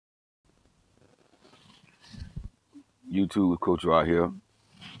YouTube with Coach Rod here.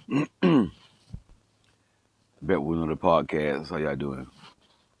 Back with another podcast. How y'all doing?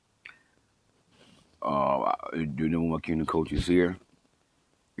 Do you know my Kingdom Coaches here?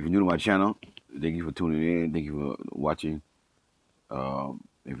 If you're new to my channel, thank you for tuning in. Thank you for watching.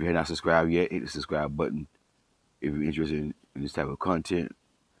 If you have not subscribed yet, hit the subscribe button. If you're interested in this type of content,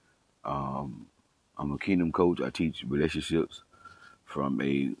 I'm a Kingdom Coach. I teach relationships from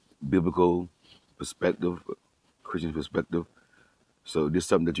a biblical perspective, Christian perspective. So if this is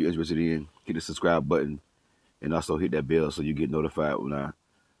something that you're interested in, hit the subscribe button and also hit that bell so you get notified when I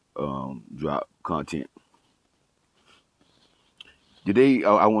drop content. Today,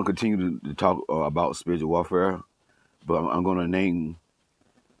 I want to continue to talk about spiritual warfare, but I'm going to name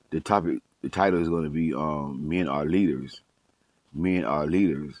the topic. The title is going to be Men Are Leaders. Men are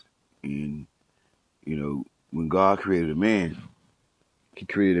leaders. And, you know, when God created a man, he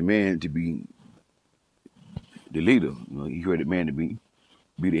created a man to be the leader. You know, he created man to be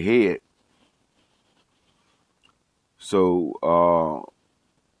the head. So,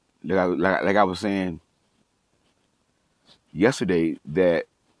 like I was saying yesterday, that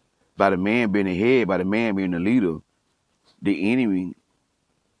by the man being the head, by the man being the leader, the enemy,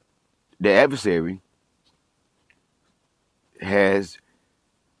 the adversary, has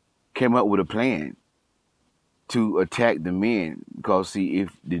came up with a plan to attack the men. Because see, if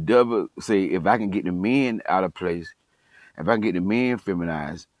the devil say, if I can get the men out of place, if I can get the men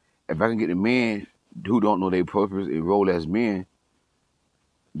feminized, if I can get the men who don't know their purpose and role as men,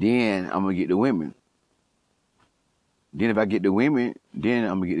 then I'm gonna get the women. Then if I get the women, then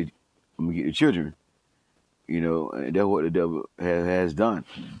I'm gonna get the children. You know, and that's what the devil has done.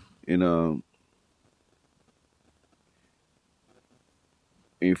 And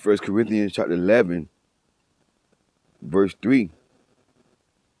in 1 Corinthians chapter 11, verse 3,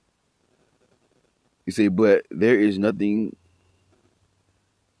 he say, "But there is nothing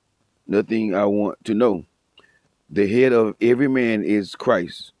I want to know. The head of every man is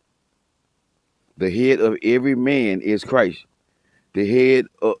Christ. The head of every man is Christ. The head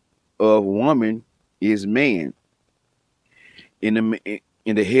of woman is man. And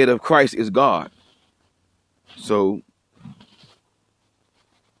the head of Christ is God." So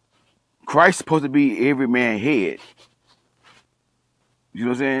Christ's supposed to be every man's head. You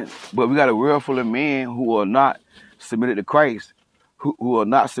know what I'm saying? But we got a world full of men who are not submitted to Christ, who are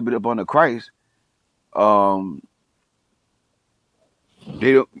not submitted upon the Christ.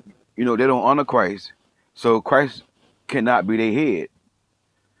 They don't, they don't honor Christ. So Christ cannot be their head.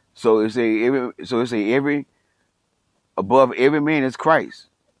 So it's every above every man is Christ.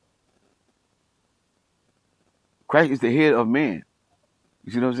 Christ is the head of man.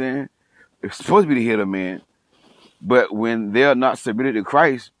 You see what I'm saying? It's supposed to be the head of man. But when they are not submitted to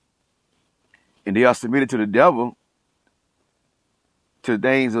Christ and they are submitted to the devil, to the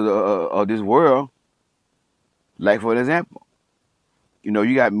things of this world, like for example,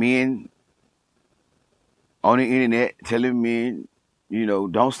 you got men on the internet telling men,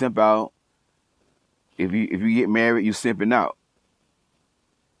 don't simp out. If you get married, you simping out.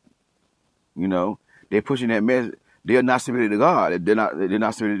 They're pushing that message. They are not submitted to God. They're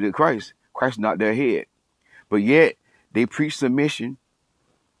not submitted to Christ. Christ is not their head. But yet they preach submission,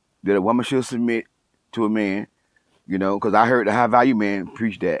 that a woman should submit to a man. Because I heard the high value man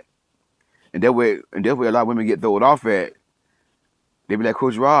preach that, and that way a lot of women get thrown off at. They be like,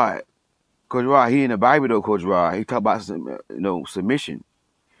 Coach Rod, he in the Bible though, Coach Rod. He talk about submission.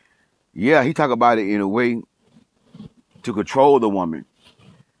 Yeah, he talk about it in a way to control the woman.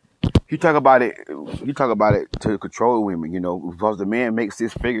 He talk about it to control women, because the man makes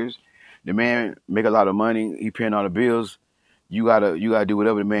 6 figures, the man make a lot of money, he paying all the bills. You gotta do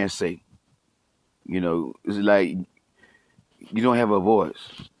whatever the man say. It's like you don't have a voice.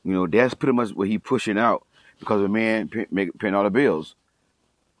 That's pretty much what he pushing out, because the man paying all the bills.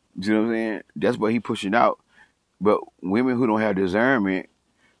 You see what I'm saying? That's what he pushing out. But women who don't have discernment,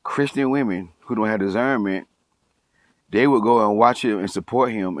 Christian women who don't have discernment, they would go and watch him and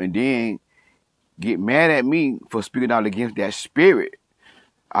support him, and then get mad at me for speaking out against that spirit.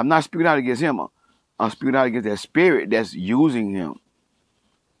 I'm not speaking out against him. I'm speaking out against that spirit that's using him.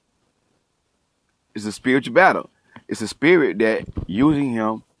 It's a spiritual battle. It's a spirit that using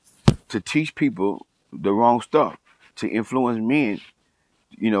him to teach people the wrong stuff, to influence men.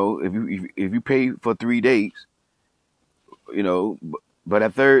 If you pay for 3 dates, but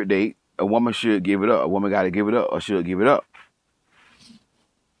that 3rd date, a woman should give it up. A woman got to give it up, or should give it up.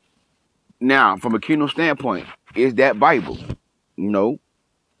 Now, from a kingdom standpoint, is that Bible? No.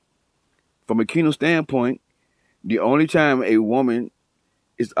 From a kingdom standpoint, the only time a woman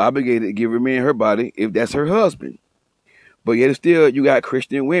is obligated to give a man her body if that's her husband. But yet still, you got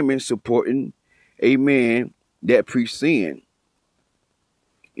Christian women supporting a man that preach sin.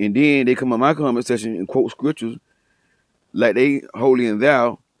 And then they come on my comment section and quote scriptures like they holy and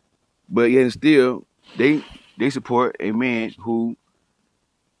thou, but yet still they support a man who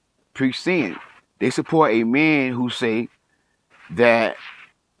preach sin. They support a man who say that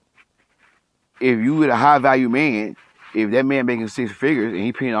if you were a high value man, if that man making 6 figures and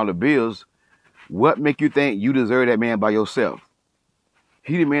he paying all the bills, what make you think you deserve that man by yourself?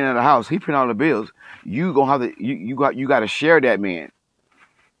 He the man of the house. He paying all the bills. You gonna have to you got to share that man.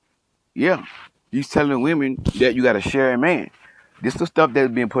 Yeah, he's telling women that you got to share a man. This is the stuff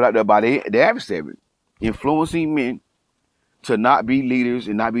that's being put out there by the adversary, influencing men to not be leaders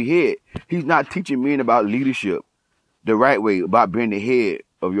and not be head. He's not teaching men about leadership the right way, about being the head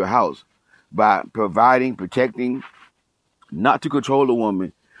of your house, by providing, protecting, not to control a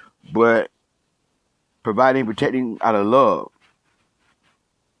woman, but providing, protecting out of love.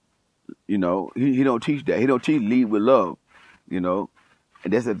 You know, he don't teach that. He don't teach lead with love, you know.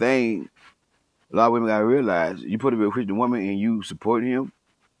 And that's the thing a lot of women got to realize. You put a Christian woman and you support him.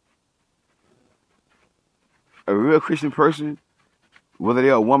 A real Christian person, whether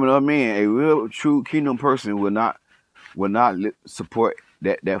they're a woman or a man, a real true kingdom person will not support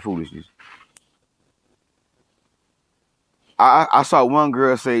that foolishness. I saw one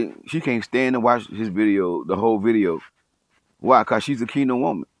girl say she can't stand to watch his video, the whole video. Why? Because she's a kingdom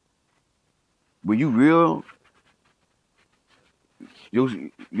woman. When you real,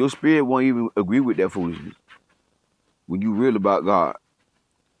 your spirit won't even agree with that foolishness. When you real about God.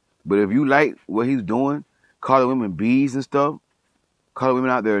 But if you like what he's doing, calling women bees and stuff, calling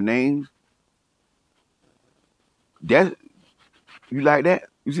women out their names, you like that?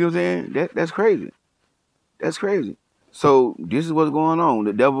 You see what I'm saying? That's crazy. That's crazy. So this is what's going on.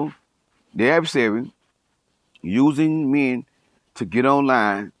 The devil, the adversary, using men to get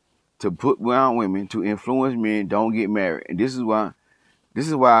online, to put around women, to influence men, don't get married. And this is why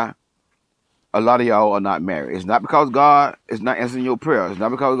a lot of y'all are not married. It's not because God is not answering your prayer. It's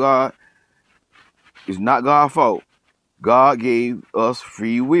not because it's not God's fault. God gave us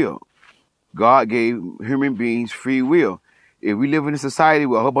free will. God gave human beings free will. If we live in a society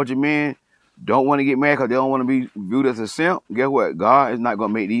where a whole bunch of men don't want to get married because they don't want to be viewed as a simp, guess what? God is not going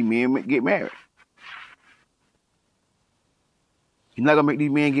to make these men get married. He's not going to make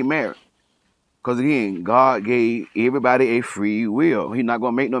these men get married. Because again, God gave everybody a free will. He's not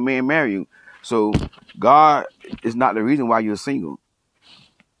going to make no man marry you. So God is not the reason why you're single.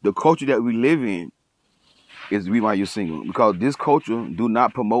 The culture that we live in is the reason why you're single. Because this culture do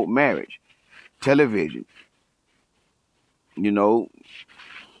not promote marriage. Television, don't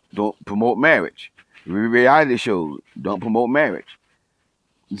promote marriage. Reality shows don't promote marriage.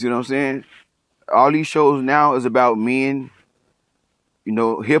 You see what I'm saying? All these shows now is about men,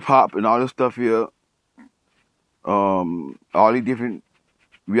 hip hop and all this stuff here. All these different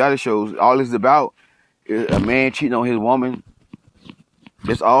reality shows, all this is about is a man cheating on his woman.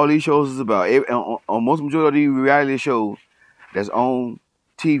 That's all these shows is about. On most majority of these reality shows that's on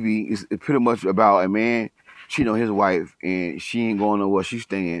TV is pretty much about a man cheating on his wife and she ain't going to where she's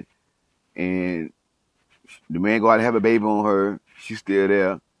staying. And the man go out and have a baby on her. She's still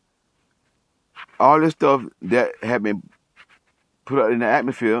there. All this stuff that have been put out in the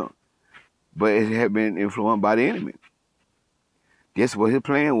atmosphere, but it had been influenced by the enemy. That's what his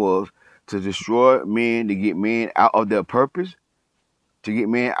plan was, to destroy men, to get men out of their purpose, to get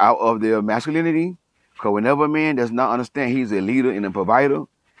men out of their masculinity. Because whenever a man does not understand he's a leader and a provider,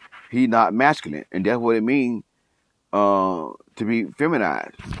 he's not masculine. And that's what it means to be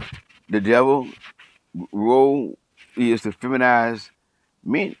feminized. The devil role is to feminize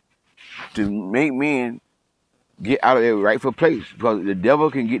men, to make men get out of their rightful place. Because the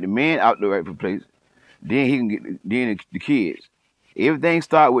devil can get the man out of the rightful place, then he can get the kids. Everything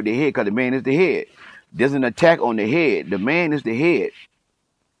starts with the head, because the man is the head. There's an attack on the head. The man is the head.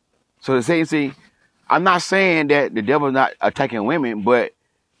 So the Satan say, I'm not saying that the devil's not attacking women, but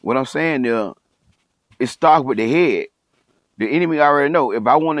what I'm saying there, it starts with the head. The enemy already know. If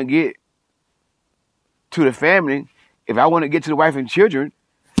I want to get to the family, if I want to get to the wife and children,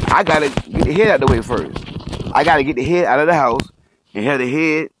 I got to get the head out of the way first. I got to get the head out of the house and have the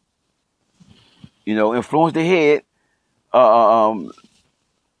head, influence the head,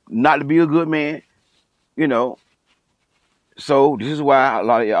 not to be a good man, So this is why a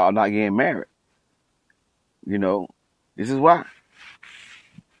lot of y'all are not getting married. This is why.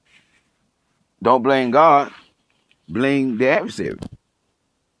 Don't blame God, blame the adversary.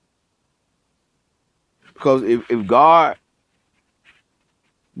 Because if God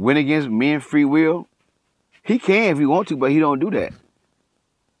went against men's free will, He can if he want to, but he don't do that.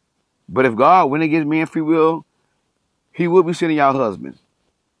 But if God, when it gives men free will, he will be sending y'all husbands.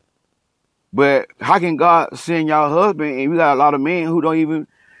 But how can God send y'all husband and we got a lot of men who don't even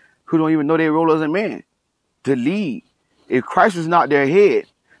know their role as a man to lead? If Christ is not their head,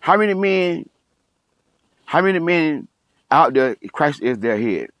 how many men out there Christ is their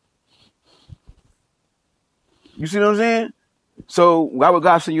head? You see what I'm saying? So why would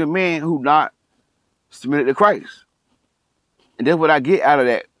God send you a man who not submitted to Christ? And that's what I get out of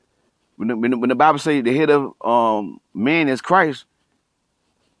that. When the Bible says the head of man is Christ,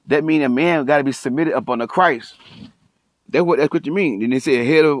 that means a man got to be submitted up under Christ. That's what you mean. Then they say the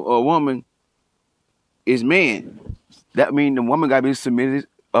head of a woman is man. That means the woman got to be submitted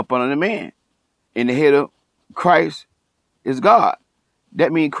up under the man. And the head of Christ is God.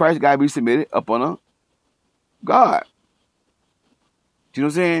 That means Christ got to be submitted up under God. You know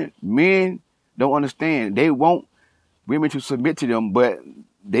what I'm saying? Men don't understand. They want women to submit to them, but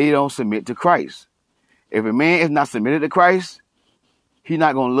they don't submit to Christ. If a man is not submitted to Christ, he's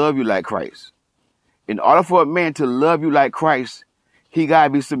not going to love you like Christ. In order for a man to love you like Christ, he got to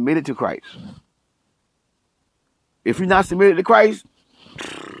be submitted to Christ. If you're not submitted to Christ,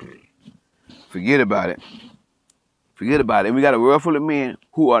 forget about it. Forget about it. And we got a world full of men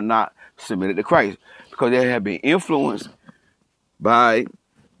who are not submitted to Christ because they have been influenced by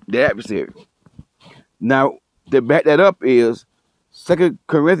the adversary. Now, to back that up is 2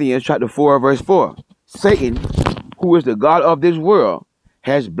 Corinthians chapter 4, verse 4. Satan, who is the God of this world,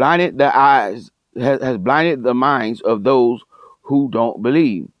 has blinded the eyes, has blinded the minds of those who don't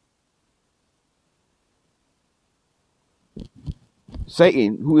believe.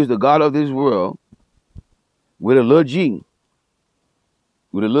 Satan, who is the God of this world, with a little g.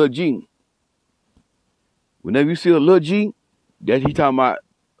 With a little g. Whenever you see a little g, that he talking about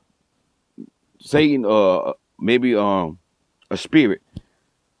Satan or maybe a spirit.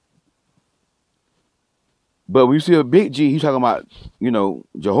 But when you see a big G, he's talking about,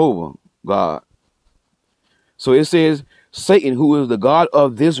 Jehovah, God. So it says, Satan, who is the God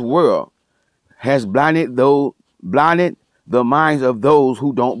of this world, has blinded the minds of those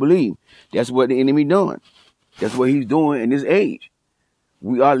who don't believe. That's what the enemy doing. That's what he's doing in this age.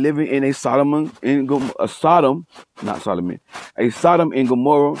 We are living in a Sodom and Gomorrah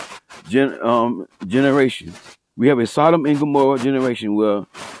generation. We have a Sodom and Gomorrah generation where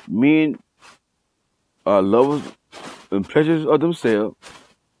men are lovers and pleasures of themselves,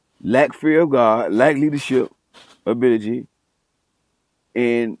 lack fear of God, lack leadership ability,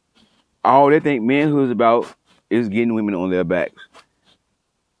 and all they think manhood is about is getting women on their backs.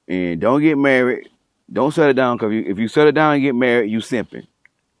 And don't get married. Don't settle down, because if you settle down and get married, you simping.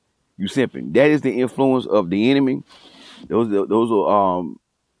 You simping. That is the influence of the enemy. Those are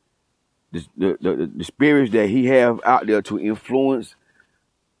the spirits that he have out there to influence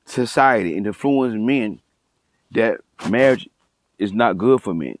society and influence men, that marriage is not good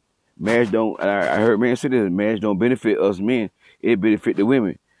for men. Marriage don't. I heard men say this: marriage don't benefit us men; it benefit the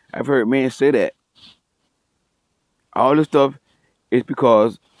women. I've heard men say that. All this stuff is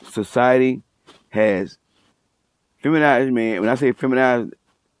because society has feminized men. When I say feminized,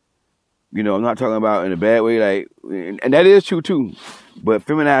 I'm not talking about in a bad way, like, and that is true too. But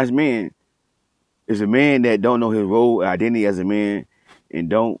feminized man is a man that don't know his role, identity as a man, and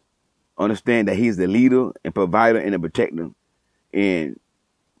don't understand that he's the leader and provider and a protector. And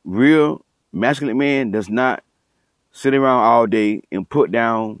real masculine man does not sit around all day and put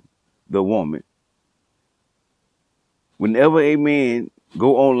down the woman. Whenever a man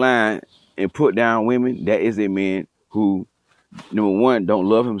go online and put down women, that is a man who, number one, don't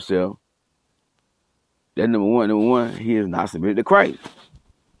love himself. That's number one. Number one, he is not submitted to Christ.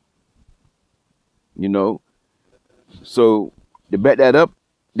 So to back that up,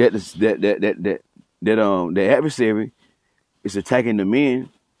 the adversary is attacking the men.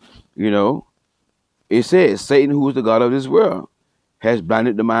 It says Satan, who is the God of this world, has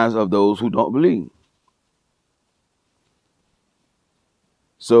blinded the minds of those who don't believe.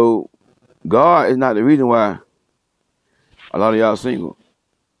 So God is not the reason why a lot of y'all single.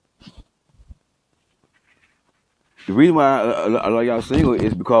 The reason why a lot of y'all single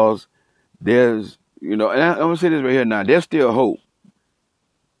is because there's, and I'm going to say this right here now, there's still hope.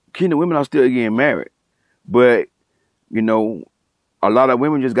 Kingdom women are still getting married. But, a lot of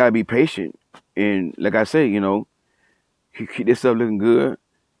women just got to be patient. And like I say, keep this stuff looking good,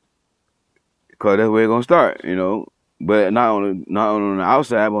 because that's where it's going to start, But not on the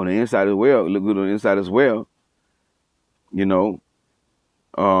outside, but on the inside as well. Look good on the inside as well.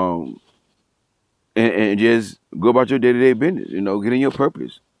 And just go about your day-to-day business. Get in your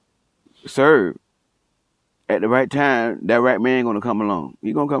purpose. Serve. at the right time, that right man gonna come along.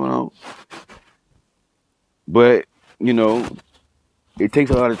 He gonna come along. But, you know, it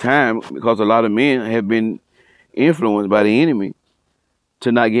takes a lot of time because a lot of men have been influenced by the enemy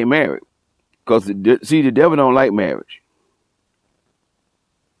to not get married. Because, see, the devil don't like marriage.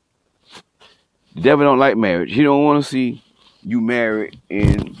 The devil don't like marriage. He don't want to see you married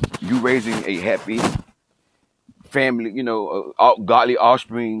and you raising a happy family, you know, godly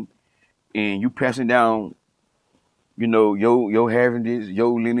offspring, and you passing down, you know, your heritage,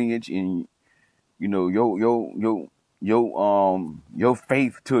 your lineage, and you know your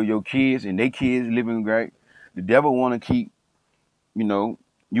faith to your kids and their kids living great. The devil want to keep, you know,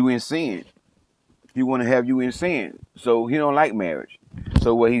 you in sin. He want to have you in sin. So he don't like marriage.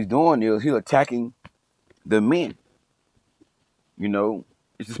 So what he's doing is he's attacking the men. You know,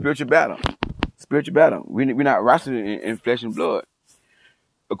 it's a spiritual battle. Spiritual battle. We're not wrestling in flesh and blood.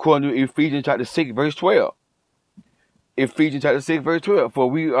 According to Ephesians chapter 6, verse 12. Ephesians chapter 6, verse 12. For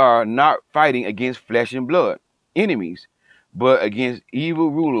we are not fighting against flesh and blood, enemies, but against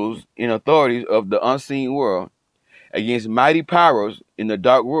evil rulers and authorities of the unseen world, against mighty powers in the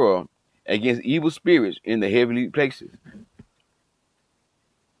dark world, against evil spirits in the heavenly places.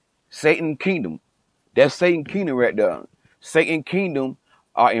 Satan kingdom. That's Satan kingdom right there. Satan kingdom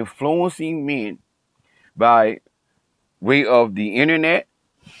are influencing men by way of the internet,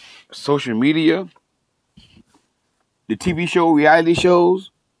 social media, the TV show, reality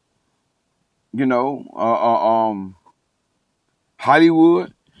shows, you know,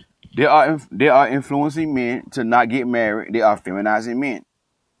 Hollywood. They are influencing men to not get married. They are feminizing men.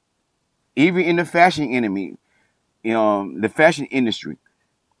 Even in the fashion enemy, the fashion industry.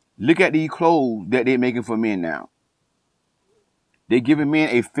 Look at these clothes that they're making for men now. They're giving men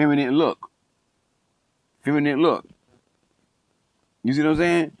a feminine look. Feminine look. You see what I'm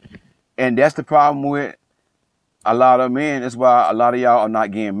saying? And that's the problem with a lot of men. That's why a lot of y'all are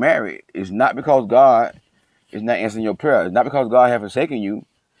not getting married. It's not because God is not answering your prayer. It's not because God has forsaken you.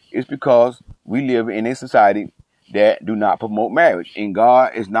 It's because we live in a society that do not promote marriage. And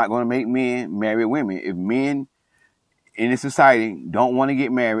God is not going to make men marry women. If men in this society don't want to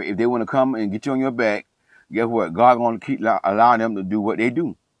get married, if they want to come and get you on your back, guess what? God's going to keep allowing them to do what they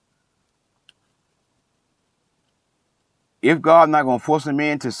do. If God's not going to force a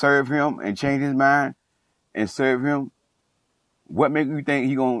man to serve him and change his mind and serve him, what makes you think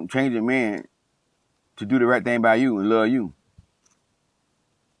he's going to change a man to do the right thing by you and love you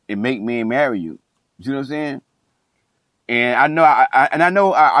and make men marry you? You see what I'm saying? And I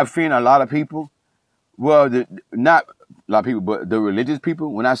know I've seen a lot of people. Well, not a lot of people, but the religious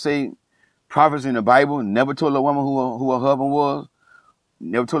people. When I say prophets in the Bible never told a woman who her husband was,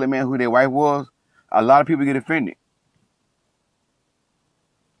 never told a man who their wife was, a lot of people get offended.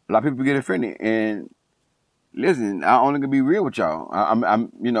 A lot of people get offended. And listen, I only gonna be real with y'all.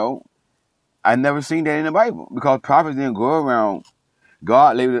 I'm you know, I never seen that in the Bible because prophets didn't go around.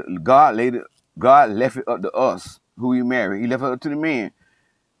 God left it up to us who we marry. He left it up to the man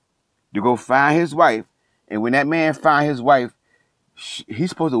to go find his wife. And when that man find his wife, he's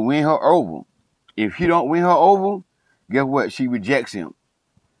supposed to win her over. If he don't win her over, guess what? She rejects him.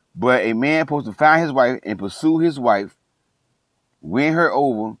 But a man supposed to find his wife and pursue his wife, win her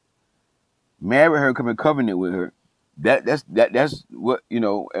over, marry her, come in covenant with her. That's what, you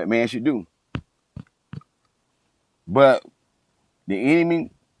know, a man should do. But the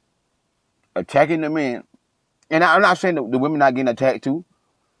enemy attacking the man, and I'm not saying the women not getting attacked too.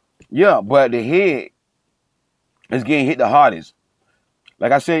 Yeah, but the head is getting hit the hardest.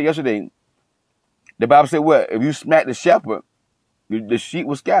 Like I said yesterday, the Bible said what? If you smack the shepherd, the sheep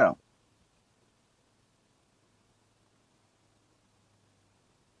will scatter.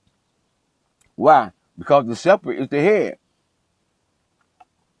 Why? Because the shepherd is the head.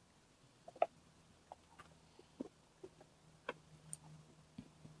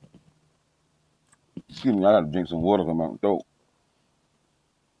 Excuse me, I gotta drink some water from my throat.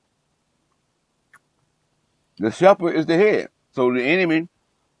 The shepherd is the head. So the enemy,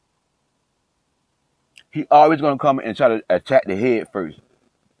 he always gonna come and try to attack the head first.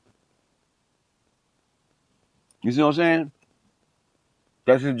 You see what I'm saying?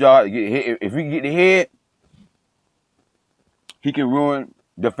 That's his job to get the head. If he can get the head, he can ruin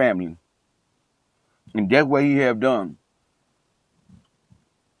the family. And that's what he have done.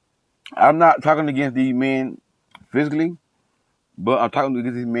 I'm not talking against these men physically, but I'm talking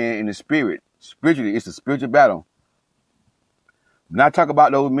against these men in the spirit. Spiritually, it's a spiritual battle. When I talk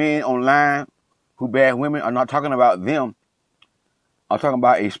about those men online who bad women, I'm not talking about them. I'm talking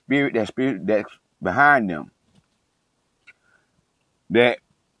about a spirit that's behind them, that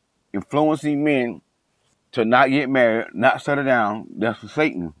influencing men to not get married, not settle down. That's for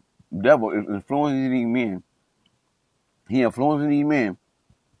Satan. The devil is influencing these men. He influencing these men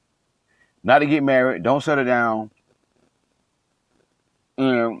not to get married, don't settle down.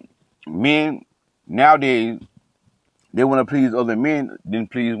 And men nowadays, they want to please other men than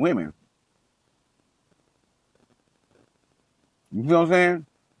please women. You know what I'm saying?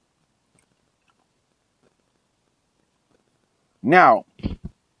 Now,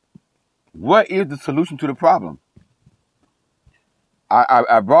 what is the solution to the problem?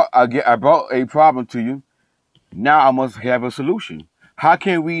 I brought a problem to you. Now I must have a solution. How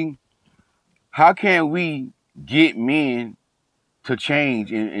can we get men to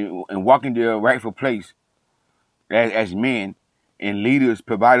change and walk in their rightful place as men and leaders,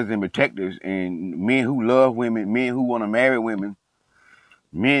 providers, and protectors, and men who love women, men who want to marry women,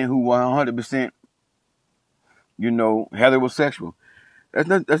 men who 100%, heterosexual.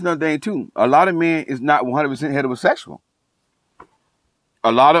 That's another thing too. A lot of men is not 100% heterosexual.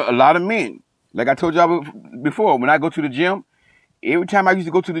 A lot of men, like I told y'all before, when I go to the gym, every time I used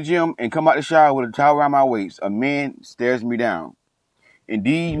to go to the gym and come out the shower with a towel around my waist, a man stares me down. And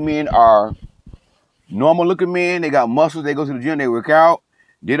these men are normal looking men. They got muscles. They go to the gym. They work out.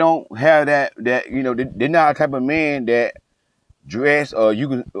 They don't have that they're not a type of man that dress or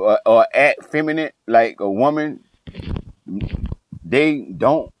or act feminine like a woman.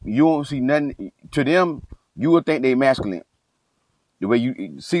 You won't see nothing to them. You would think they masculine. The way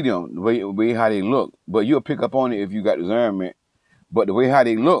you see them, the way how they look. But you'll pick up on it if you got discernment. But the way how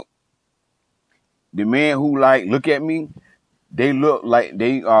they look, the men who look at me, they look like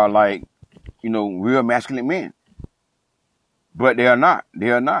they are real masculine men. But they are not.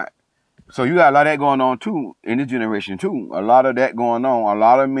 They are not. So you got a lot of that going on too in this generation too. A lot of that going on. A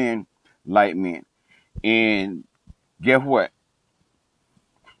lot of men like men. And guess what?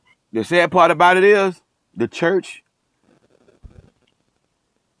 The sad part about it is the church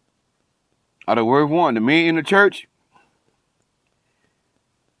are the worst one. The men in the church,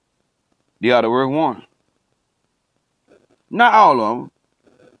 they are the worst one. Not all of them,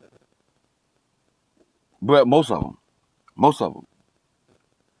 but most of them. Most of them.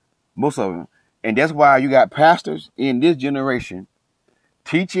 Most of them. And that's why you got pastors in this generation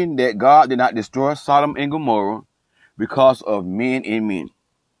teaching that God did not destroy Sodom and Gomorrah because of men and men.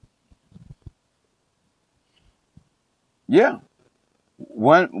 Yeah.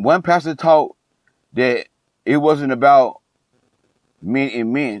 One pastor taught that it wasn't about men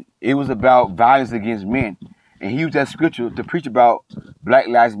and men. It was about violence against men. And he used that scripture to preach about Black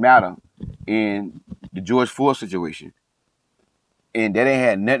Lives Matter in the George Floyd situation. And that ain't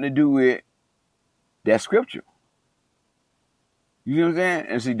had nothing to do with that scripture. You know what I'm saying?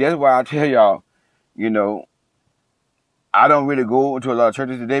 And see, that's why I tell y'all, I don't really go into a lot of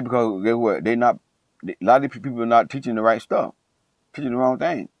churches today because guess what? A lot of these people are not teaching the right stuff. Teaching the wrong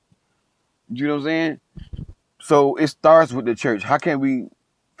thing. You know what I'm saying? So it starts with the church. How can we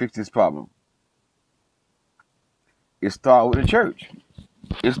fix this problem? It starts with the church.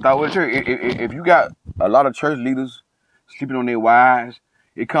 It starts with the church. If you got a lot of church leaders sleeping on their wives,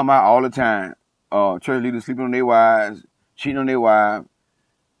 it come out all the time. Church leaders sleeping on their wives, cheating on their wives.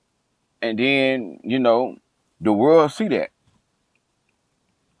 And then, the world see that.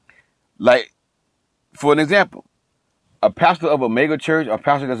 Like, for an example, a pastor of a mega church, a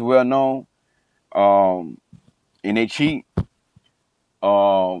pastor that's well known, and they cheat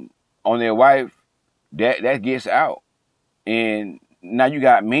on their wife, that gets out. And now you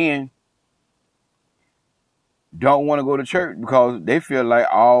got men don't want to go to church because they feel like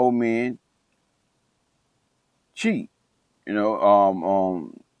all men cheat. See what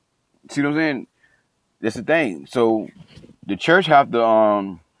I'm saying? That's the thing. So the church have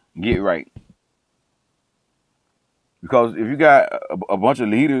to get right. Because if you got a bunch of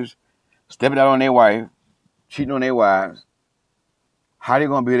leaders stepping out on their wife, cheating on their wives, how they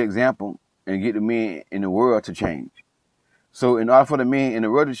going to be an example and get the men in the world to change? So in order for the men in the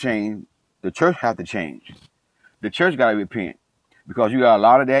world to change, the church have to change. The church got to repent. Because you got a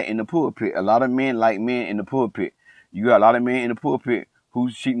lot of that in the pulpit. A lot of men like men in the pulpit. You got a lot of men in the pulpit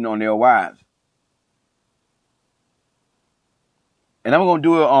who's cheating on their wives. And I'm going to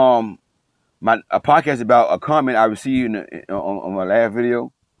do a podcast about a comment I received on my last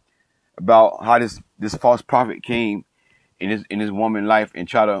video about how this false prophet came in this woman's life and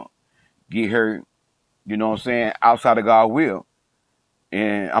try to get her, outside of God's will.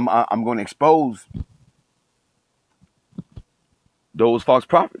 And I'm going to expose these false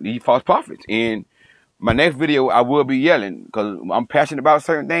prophets. In my next video, I will be yelling because I'm passionate about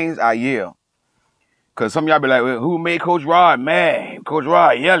certain things. I yell. Because some of y'all be like, well, who made Coach Rod mad? Coach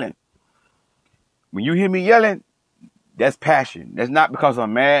Rod yelling. When you hear me yelling, that's passion. That's not because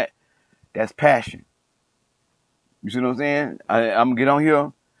I'm mad. That's passion. You see what I'm saying? I'm going to get on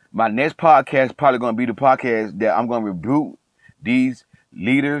here. My next podcast is probably going to be the podcast that I'm going to rebuke these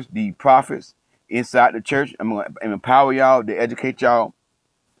leaders, the prophets inside the church. I'm going to empower y'all, to educate y'all,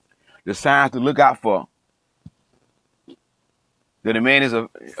 the signs to look out for. That a man is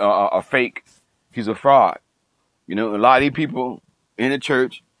a fake. He's a fraud. You know, a lot of these people in the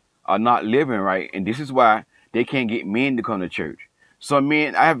church are not living right. And this is why they can't get men to come to church. Some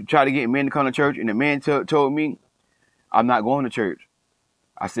men, I have tried to get men to come to church, and the man told me, I'm not going to church.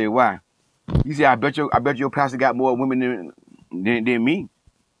 I said, why? He said, I bet your pastor got more women than me.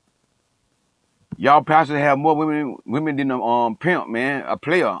 Y'all pastors have more women than a pimp, man, a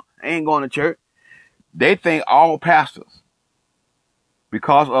player. I ain't going to church. They think all pastors,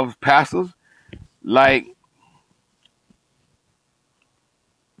 because of pastors like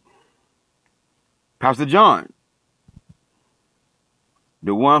Pastor John,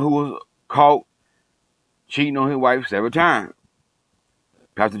 the one who was caught cheating on his wife several times.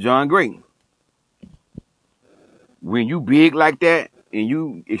 Pastor John Gray. When you big like that and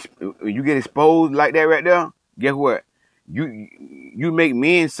you get exposed like that right there, guess what? You make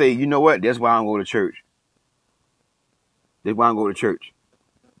men say, you know what? That's why I'm going to church. That's why I'm going to church.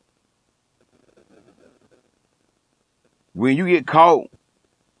 When you get caught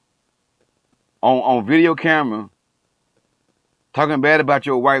on video camera talking bad about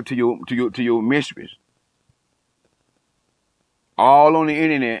your wife to your mistress, all on the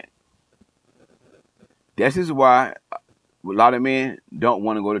internet, this is why a lot of men don't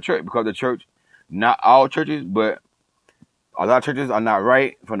want to go to church, because the church, not all churches, but a lot of churches are not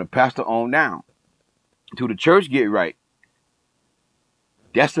right from the pastor on down. Until the church get right.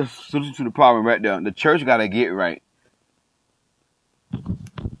 That's the solution to the problem right there. The church got to get right.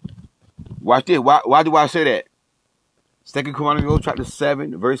 Watch this. Why do I say that? 2 Chronicles chapter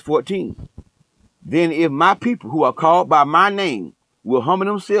 7, verse 14. Then if my people who are called by my name will humble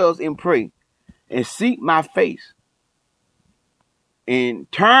themselves and pray and seek my face and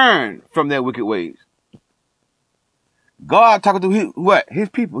turn from their wicked ways. God talking to his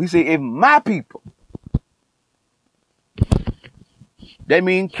people. He said, if my people, that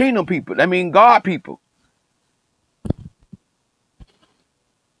means kingdom people. That means God people,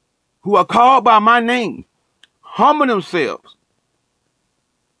 who are called by my name, humble themselves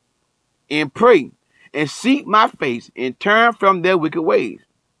and pray and seek my face and turn from their wicked ways.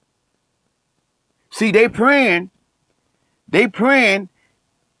 See, they praying and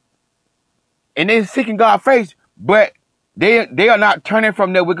they seeking God's face, but they are not turning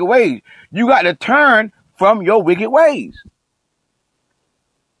from their wicked ways. You got to turn from your wicked ways.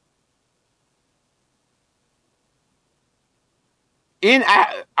 And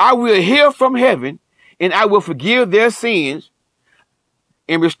I will hear from heaven, and I will forgive their sins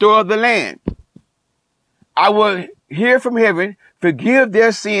and restore the land. I will hear from heaven, forgive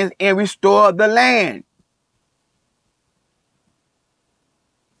their sins, and restore the land.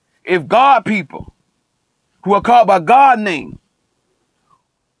 If God people who are called by God's name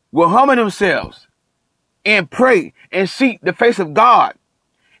will humble themselves and pray and seek the face of God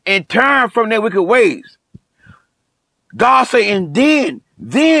and turn from their wicked ways, God say, and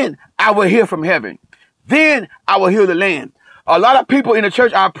then I will hear from heaven. Then I will heal the land. A lot of people in the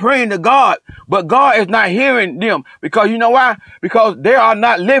church are praying to God, but God is not hearing them, because you know why? Because they are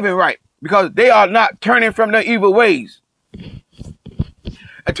not living right, because they are not turning from their evil ways.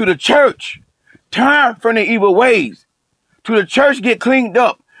 And to the church, turn from their evil ways. To the church, get cleaned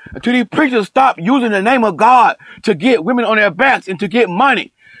up. And to these preachers, stop using the name of God to get women on their backs and to get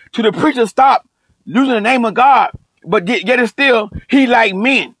money. To the preachers, stop using the name of God, but yet and still, he like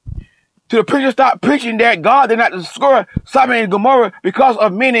men. To the preachers, stop preaching that God did not destroy Sodom and Gomorrah because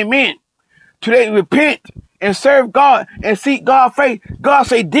of men and men. To they repent and serve God and seek God's face. God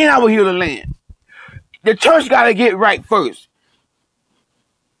say, then I will heal the land. The church got to get right first.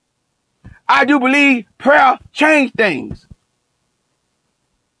 I do believe prayer changed things.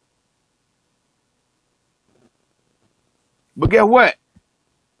 But guess what?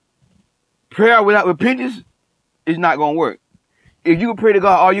 Prayer without repentance is not going to work. If you can pray to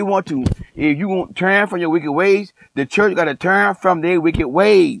God all you want to, if you won't turn from your wicked ways, the church got to turn from their wicked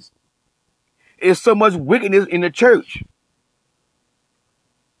ways. There's so much wickedness in the church.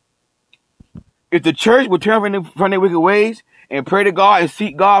 If the church would turn from their wicked ways and pray to God and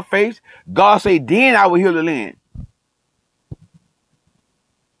seek God's face, God say, then I will heal the land.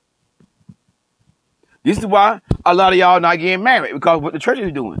 This is why a lot of y'all not getting married, because what the church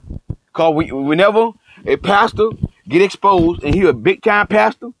is doing. Because whenever a pastor get exposed and he a big time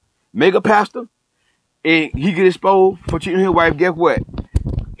pastor, mega pastor, and he get exposed for cheating on his wife, guess what?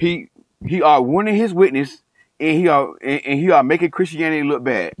 He are ruining his witness, and he are making Christianity look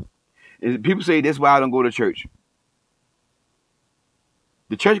bad. And people say that's why I don't go to church.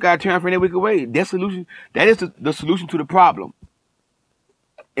 The church got to turn from their wicked way. That is the solution to the problem.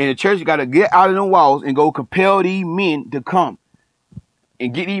 And the church got to get out of the walls and go compel these men to come.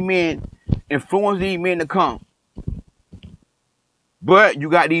 And get these men, influence these men to come. But you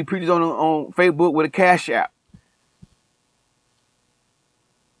got these preachers on Facebook with a cash app,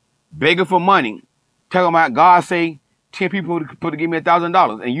 begging for money, talking about God say 10 people to give me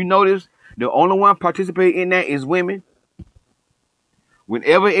 $1,000. And you notice the only one participating in that is women.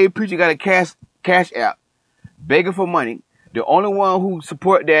 Whenever a preacher got a cash app begging for money, the only one who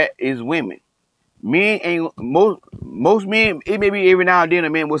support that is women. Men ain't most men. It may be every now and then a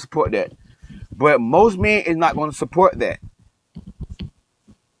man will support that, but most men is not going to support that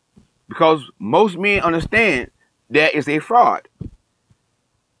because most men understand that it's a fraud.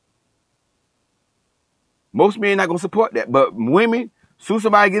 Most men not going to support that, but women, soon as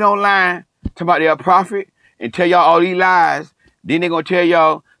somebody get online talking about they're a prophet and tell y'all all these lies, then they're going to tell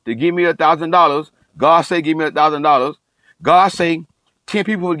y'all to give me $1,000. God say give me $1,000. God say 10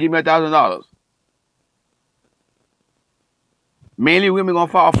 people will give me $1,000. Mainly women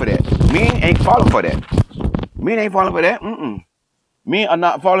gonna fall for that. Men ain't falling for that. Men ain't falling for that. Men are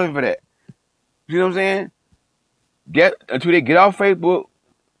not falling for that. You know what I'm saying? Until they get off Facebook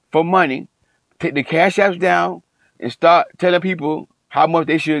for money, take the cash apps down, and start telling people how much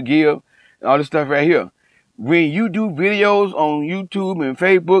they should give and all this stuff right here. When you do videos on YouTube and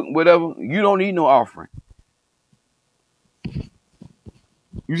Facebook, whatever, you don't need no offering.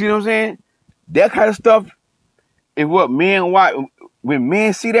 You see what I'm saying? That kind of stuff is what men watch. When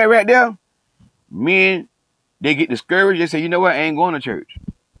men see that right there, men, they get discouraged. They say, you know what, I ain't going to church.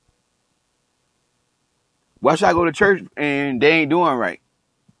 Why should I go to church and they ain't doing right?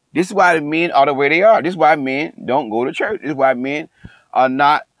 This is why the men are the way they are. This is why men don't go to church. This is why men are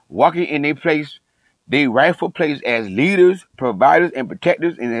not walking in their place, their rightful place as leaders, providers, and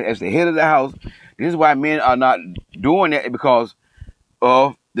protectors, and as the head of the house. This is why men are not doing that, because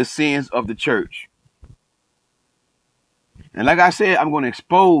of the sins of the church. And like I said, I'm going to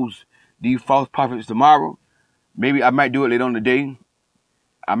expose these false prophets tomorrow. Maybe I might do it later on the day.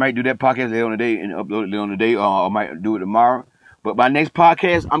 I might do that podcast later on the day and upload it later on the day, or I might do it tomorrow. But my next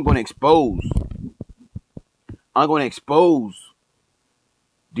podcast, I'm going to expose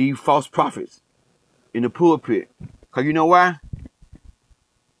these false prophets in the pulpit. Because you know why?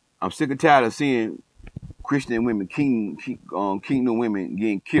 I'm sick and tired of seeing Christian women, kingdom women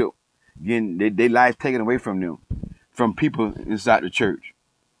getting killed, getting their lives taken away from them, from people inside the church.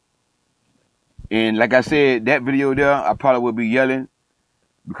 And like I said, that video there, I probably will be yelling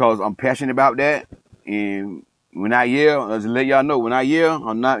because I'm passionate about that. And when I yell, as to let y'all know, when I yell,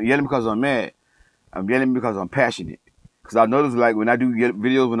 I'm not yelling because I'm mad. I'm yelling because I'm passionate. Because I notice, like, when I do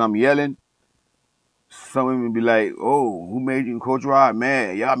videos when I'm yelling, some women be like, oh, who made you Coach Rod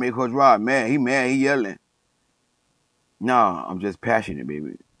mad? Y'all made Coach Rod mad. He mad, he yelling. No, I'm just passionate,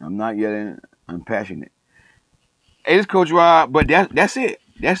 baby. I'm not yelling, I'm passionate. Hey, it's Coach Rod, but that's it.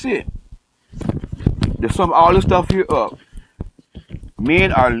 That's it. There's all this stuff here up.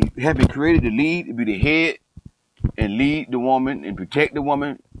 Men have been created to lead, to be the head, and lead the woman, and protect the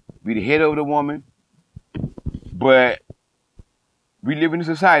woman, be the head of the woman. But we live in a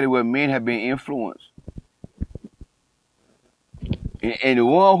society where men have been influenced. And the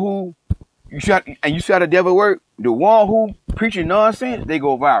one who, you see how the devil work? The one who preaching nonsense, they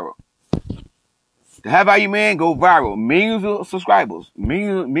go viral. The How About You Man go viral. Millions of subscribers.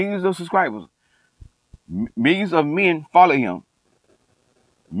 Millions of subscribers. Millions of men follow him.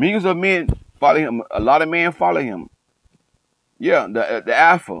 Millions of men follow him. A lot of men follow him. Yeah, the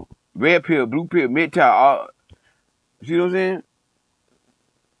alpha, red pill, blue pill, mid-tile. See what I'm saying?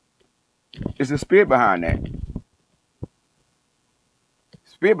 It's the spirit behind that.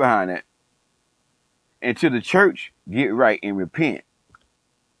 Spirit behind that. Until the church get right and repent.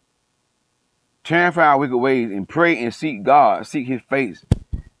 Turn from our wicked ways and pray and seek God, seek his face.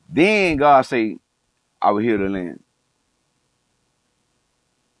 Then God say, I will heal the land.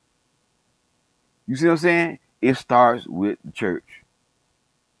 You see what I'm saying? It starts with the church.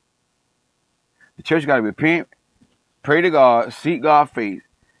 The church got to repent, pray to God, seek God's face.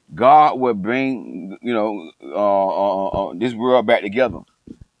 God will bring, this world back together.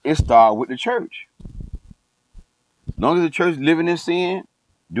 It starts with the church. As long as the church living in sin,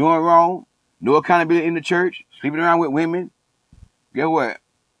 doing wrong, no accountability in the church, sleeping around with women, guess what?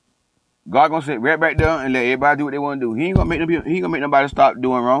 God gonna sit right back there and let everybody do what they want to do. He ain't gonna make nobody stop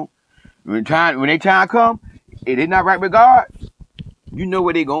doing wrong. When their time come, if they not right with God, you know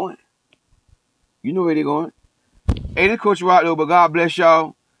where they going. You know where they going. Hey, this Coach Rod though, but God bless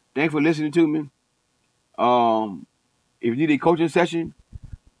y'all. Thanks for listening to me. If you need a coaching session,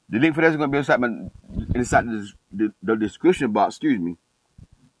 the link for that is going to be inside the description box. Excuse me.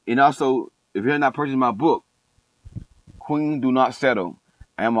 And also, if you're not purchasing my book, Queen Do Not Settle,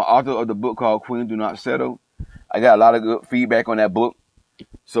 I am an author of the book called Queen Do Not Settle. I got a lot of good feedback on that book.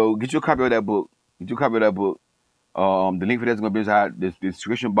 So get your copy of that book. The link for that is going to be inside the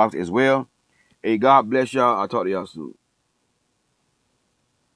description box as well. Hey, God bless y'all. I'll talk to y'all soon.